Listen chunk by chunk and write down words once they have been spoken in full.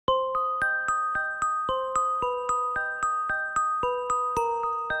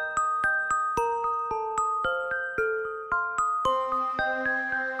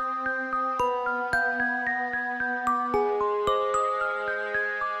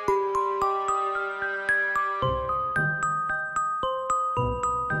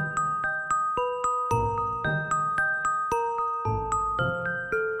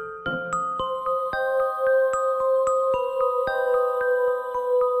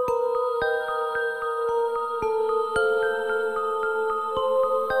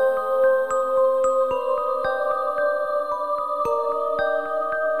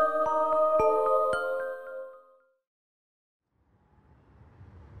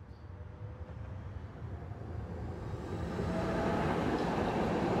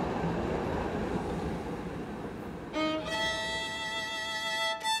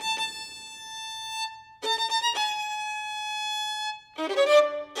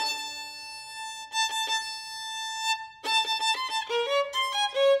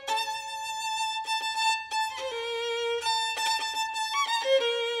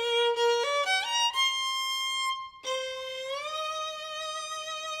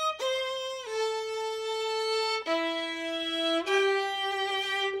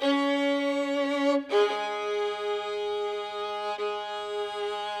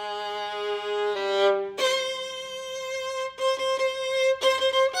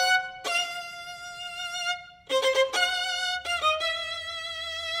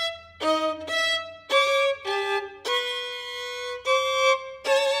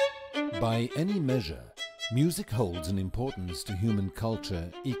By any measure, music holds an importance to human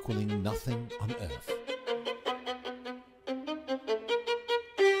culture equaling nothing on earth.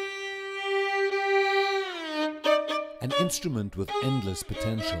 An instrument with endless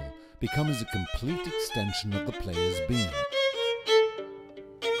potential becomes a complete extension of the player's being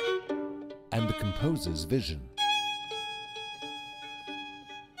and the composer's vision.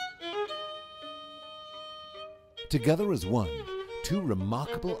 Together as one, two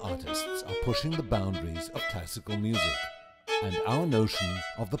remarkable artists are pushing the boundaries of classical music and our notion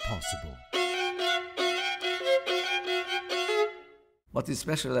of the possible. What is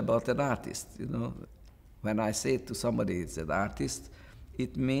special about an artist, when I say to somebody it's an artist,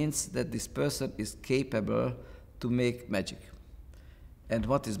 it means that this person is capable to make magic. And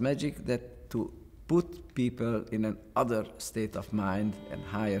what is magic? That to put people in an other state of mind and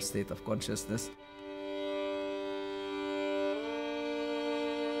higher state of consciousness.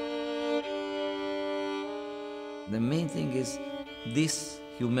 The main thing is this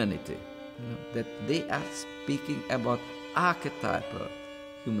humanity, that they are speaking about archetypal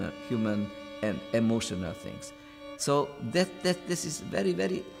human and emotional things. So that this is very,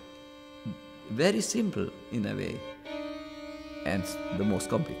 very, very simple in a way, and the most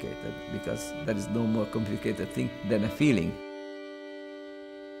complicated, because there is no more complicated thing than a feeling.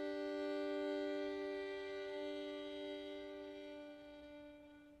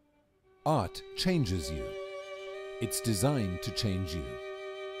 Art changes you. It's designed to change you.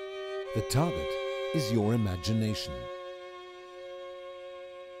 The target is your imagination.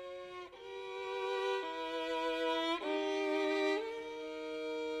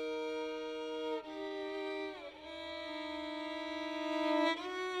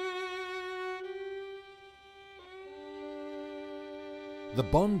 The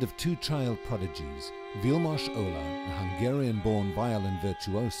bond of two child prodigies, Vilmos Ola, a Hungarian-born violin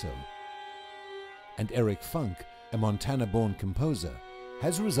virtuoso, and Erik Funk, a Montana-born composer,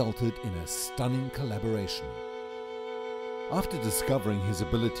 has resulted in a stunning collaboration. After discovering his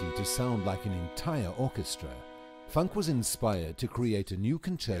ability to sound like an entire orchestra, Funk was inspired to create a new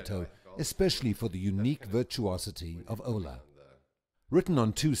concerto especially for the unique virtuosity of Ola. Written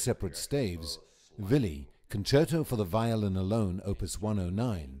on two separate staves, Vili, Concerto for the Violin Alone, Opus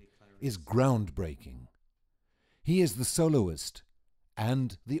 109, is groundbreaking. He is the soloist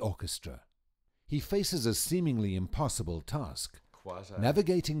and the orchestra. He faces a seemingly impossible task,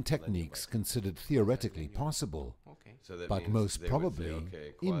 navigating techniques considered theoretically possible, but most probably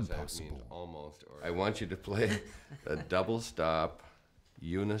impossible. I want you to play a double stop,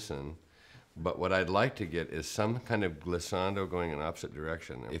 unison, but what I'd like to get is some kind of glissando going in opposite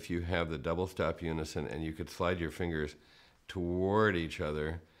direction. If you have the double stop unison and you could slide your fingers toward each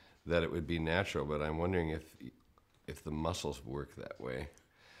other, that it would be natural, but I'm wondering if the muscles work that way.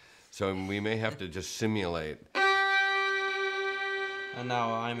 So we may have to just simulate. And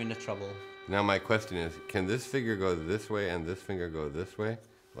now I'm in trouble. Now my question is, can this finger go this way and this finger go this way?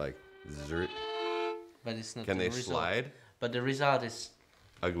 Like, but it's not. Can they slide? But the result is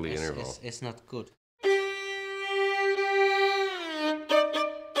ugly interval. It's not good.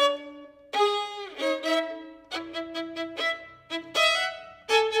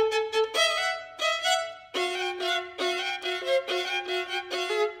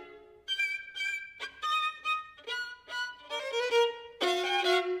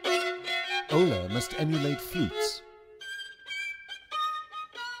 Ola must emulate flutes,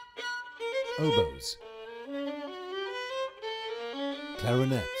 oboes,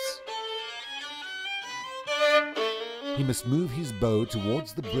 clarinets. He must move his bow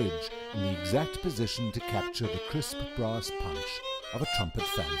towards the bridge in the exact position to capture the crisp brass punch of a trumpet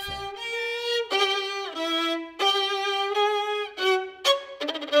fanfare.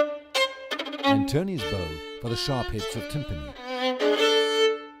 And turn his bow for the sharp hits of timpani.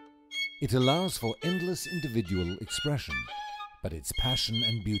 It allows for endless individual expression, but its passion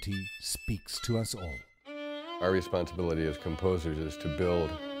and beauty speaks to us all. Our responsibility as composers is to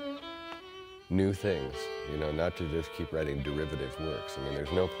build new things, not to just keep writing derivative works. I mean,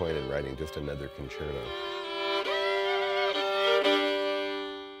 there's no point in writing just another concerto.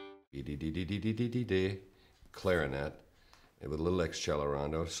 Clarinet, with a little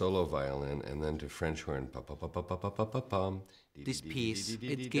accelerando, solo violin, and then to French horn. This piece,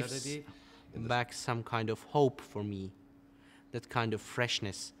 it gives back some kind of hope for me. That kind of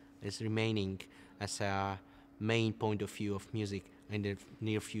freshness is remaining as a main point of view of music in the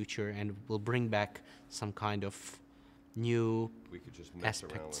near future, and will bring back some kind of new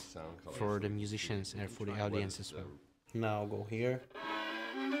aspects for the musicians and for the audience as well. Now I'll go here.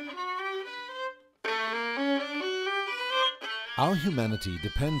 Our humanity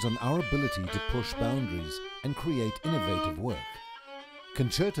depends on our ability to push boundaries and create innovative work.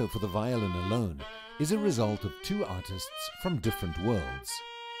 Concerto for the Violin Alone is a result of two artists from different worlds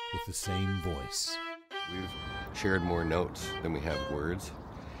with the same voice. We've shared more notes than we have words,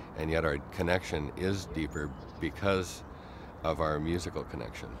 and yet our connection is deeper because of our musical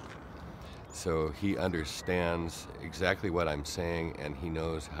connection. So he understands exactly what I'm saying, and he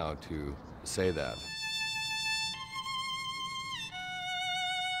knows how to say that.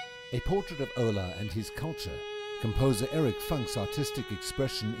 A portrait of Ola and his culture, composer Erik Funk's artistic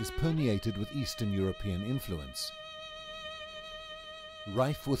expression is permeated with Eastern European influence.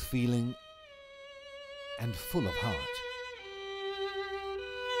 Rife with feeling and full of heart.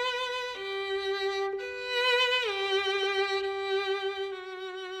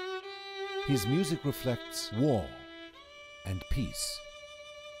 His music reflects war and peace,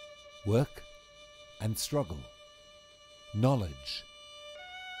 work and struggle, knowledge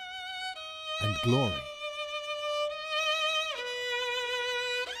and glory.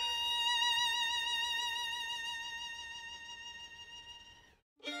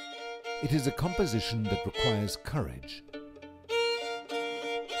 It is a composition that requires courage,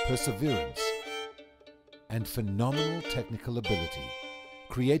 perseverance, and phenomenal technical ability,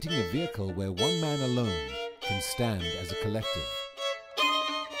 creating a vehicle where one man alone can stand as a collective.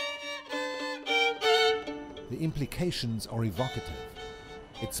 The implications are evocative.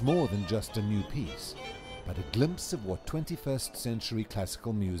 It's more than just a new piece, but a glimpse of what 21st century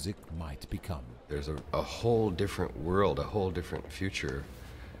classical music might become. There's a whole different world, a whole different future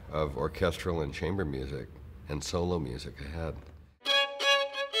of orchestral and chamber music and solo music ahead.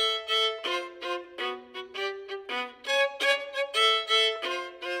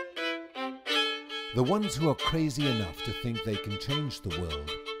 The ones who are crazy enough to think they can change the world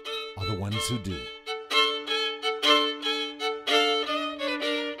are the ones who do.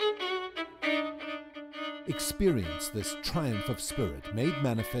 Experience this triumph of spirit made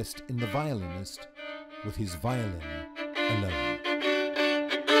manifest in the violinist with his violin alone.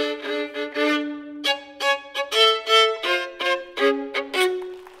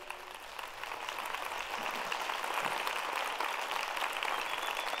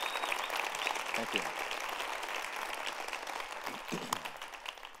 Thank you.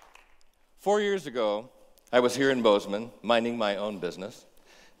 4 years ago, I was here in Bozeman, minding my own business,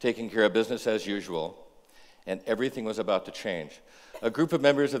 taking care of business as usual, and everything was about to change. A group of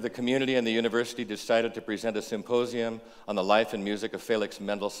members of the community and the university decided to present a symposium on the life and music of Felix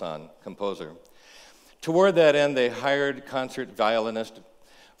Mendelssohn, composer. Toward that end, they hired concert violinist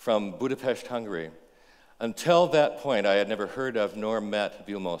from Budapest, Hungary. Until that point, I had never heard of nor met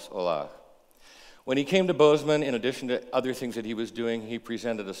Vilmos Olah. When he came to Bozeman, in addition to other things that he was doing, he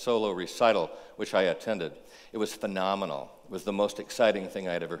presented a solo recital, which I attended. It was phenomenal. It was the most exciting thing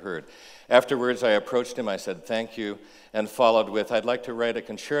I had ever heard. Afterwards, I approached him, I said thank you, and followed with, I'd like to write a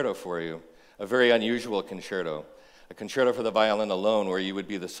concerto for you, a very unusual concerto, a concerto for the violin alone, where you would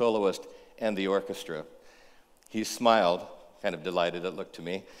be the soloist and the orchestra. He smiled, kind of delighted it looked to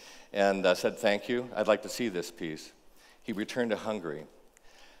me, and said thank you, I'd like to see this piece. He returned to Hungary.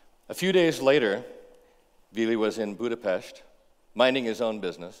 A few days later, Vili was in Budapest, minding his own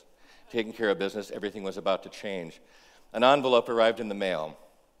business, taking care of business. Everything was about to change. An envelope arrived in the mail.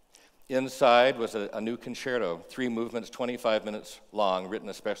 Inside was a new concerto, 3 movements, 25 minutes long, written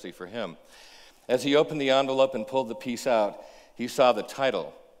especially for him. As he opened the envelope and pulled the piece out, he saw the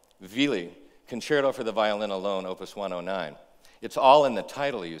title, Vili, Concerto for the Violin Alone, Opus 109. It's all in the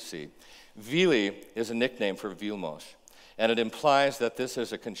title, you see. Vili is a nickname for Vilmos. And it implies that this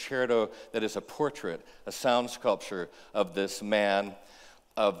is a concerto that is a portrait, a sound sculpture of this man,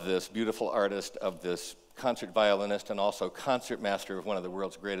 of this beautiful artist, of this concert violinist, and also concertmaster of one of the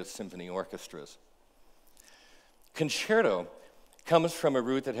world's greatest symphony orchestras. Concerto comes from a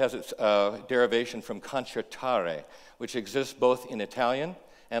root that has its derivation from concertare, which exists both in Italian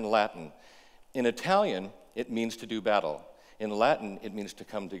and Latin. In Italian, it means to do battle. In Latin, it means to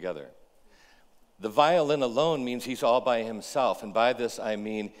come together. The violin alone means he's all by himself, and by this I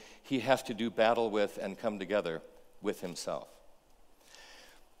mean he has to do battle with and come together with himself.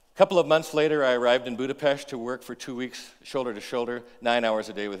 A couple of months later, I arrived in Budapest to work for 2 weeks, shoulder to shoulder, 9 hours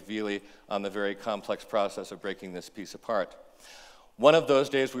a day with Vili on the very complex process of breaking this piece apart. One of those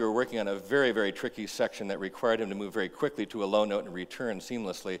days, we were working on a very, very tricky section that required him to move very quickly to a low note and return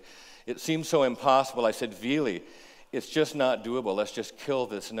seamlessly. It seemed so impossible. I said, Vili, it's just not doable. Let's just kill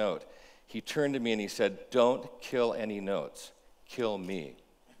this note. He turned to me and he said, don't kill any notes, kill me.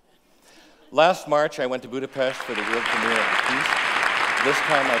 Last March, I went to Budapest for the world premiere of the piece. This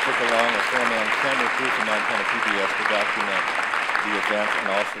time I took along a 4-man camera crew from Montana PBS to document the event and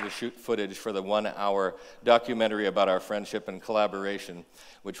also to shoot footage for the 1-hour documentary about our friendship and collaboration,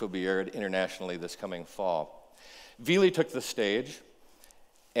 which will be aired internationally this coming fall. Vili took the stage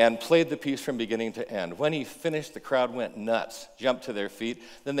and played the piece from beginning to end. When he finished, the crowd went nuts, jumped to their feet.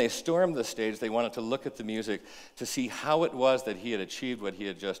 Then they stormed the stage. They wanted to look at the music to see how it was that he had achieved what he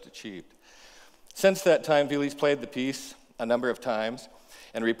had just achieved. Since that time, Vili's played the piece a number of times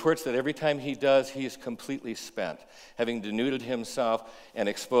and reports that every time he does, he is completely spent, having denuded himself and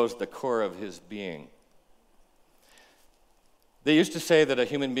exposed the core of his being. They used to say that a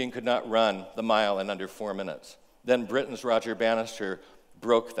human being could not run the mile in under 4 minutes. Then Britain's Roger Bannister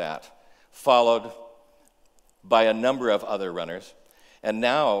broke that, followed by a number of other runners, and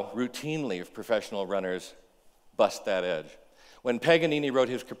now routinely professional runners bust that edge. When Paganini wrote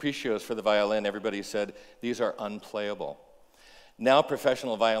his capriccios for the violin, everybody said, these are unplayable. Now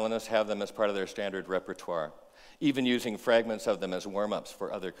professional violinists have them as part of their standard repertoire, even using fragments of them as warm-ups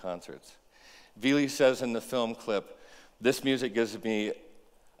for other concerts. Vili says in the film clip, this music gives me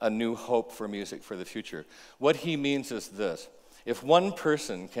a new hope for music for the future. What he means is this: if one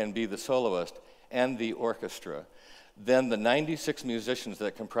person can be the soloist and the orchestra, then the 96 musicians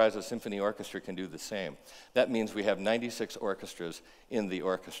that comprise a symphony orchestra can do the same. That means we have 96 orchestras in the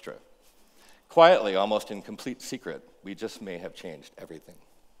orchestra. Quietly, almost in complete secret, we just may have changed everything.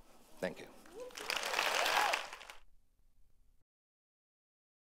 Thank you.